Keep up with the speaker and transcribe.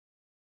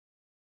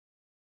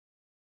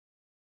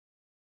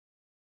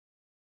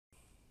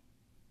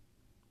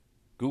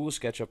Google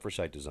SketchUp for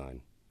Site Design,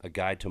 a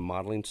guide to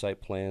modeling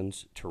site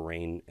plans,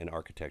 terrain, and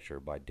architecture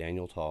by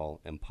Daniel Tall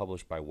and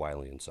published by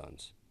Wiley &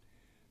 Sons.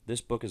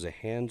 This book is a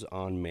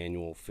hands-on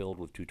manual filled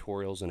with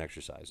tutorials and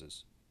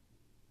exercises.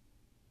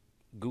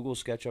 Google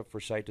SketchUp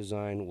for Site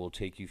Design will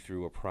take you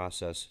through a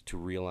process to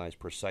realize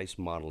precise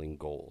modeling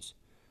goals.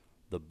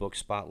 The book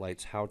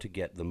spotlights how to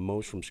get the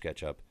most from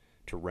SketchUp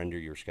to render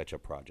your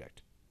SketchUp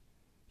project.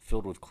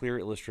 Filled with clear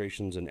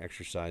illustrations and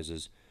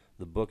exercises,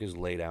 the book is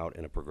laid out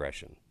in a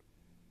progression.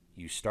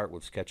 You start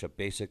with SketchUp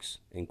basics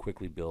and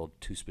quickly build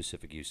to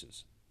specific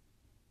uses.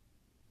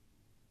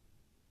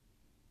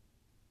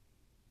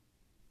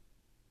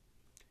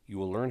 You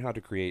will learn how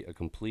to create a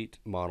complete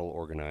model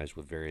organized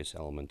with various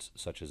elements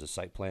such as a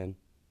site plan,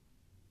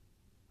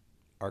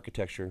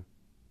 architecture,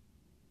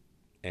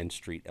 and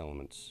street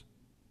elements,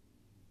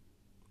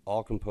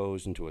 all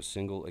composed into a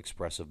single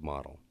expressive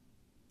model.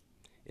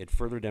 It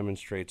further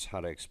demonstrates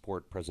how to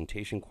export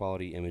presentation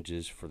quality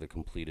images for the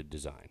completed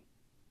design.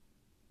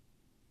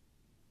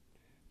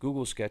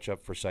 Google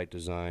SketchUp for Site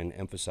Design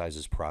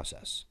emphasizes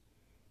process.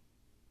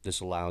 This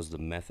allows the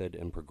method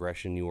and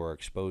progression you are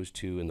exposed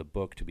to in the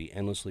book to be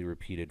endlessly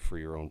repeated for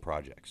your own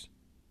projects.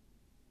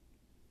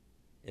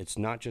 It's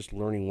not just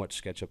learning what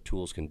SketchUp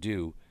tools can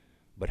do,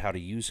 but how to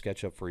use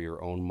SketchUp for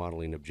your own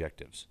modeling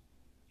objectives.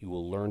 You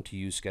will learn to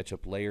use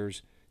SketchUp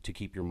layers to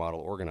keep your model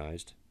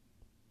organized,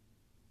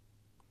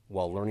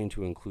 while learning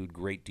to include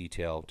great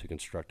detail to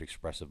construct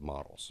expressive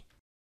models.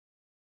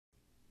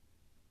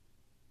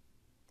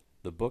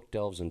 The book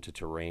delves into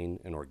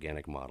terrain and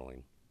organic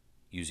modeling.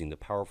 Using the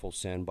powerful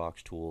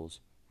sandbox tools,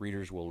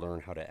 readers will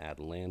learn how to add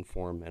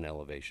landform and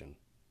elevation.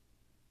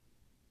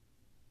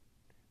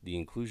 The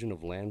inclusion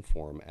of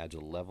landform adds a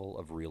level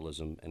of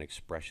realism and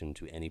expression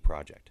to any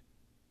project,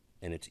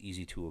 and it's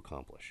easy to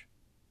accomplish.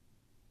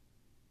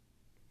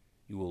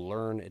 You will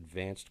learn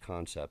advanced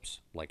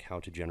concepts like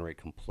how to generate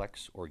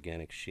complex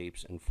organic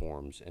shapes and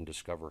forms and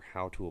discover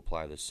how to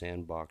apply the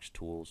sandbox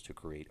tools to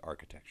create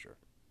architecture.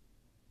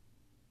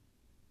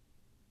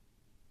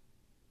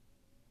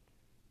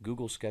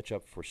 Google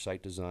SketchUp for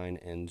Site Design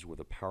ends with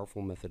a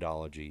powerful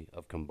methodology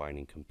of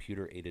combining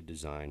computer-aided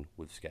design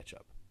with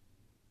SketchUp.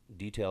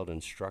 Detailed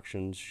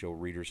instructions show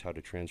readers how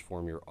to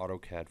transform your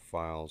AutoCAD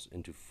files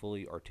into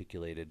fully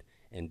articulated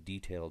and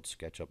detailed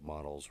SketchUp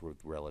models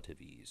with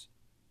relative ease.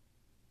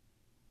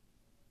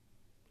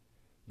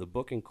 The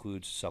book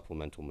includes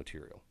supplemental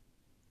material.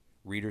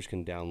 Readers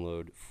can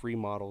download free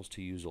models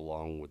to use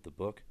along with the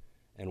book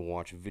and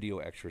watch video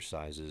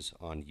exercises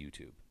on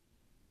YouTube.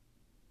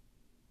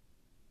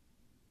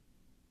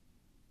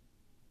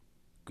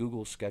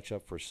 Google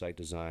SketchUp for Site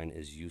Design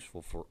is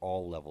useful for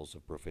all levels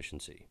of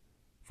proficiency,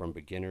 from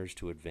beginners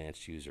to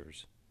advanced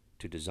users,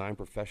 to design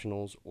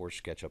professionals or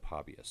SketchUp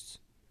hobbyists.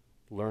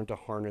 Learn to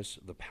harness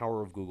the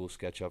power of Google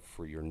SketchUp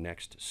for your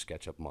next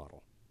SketchUp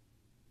model.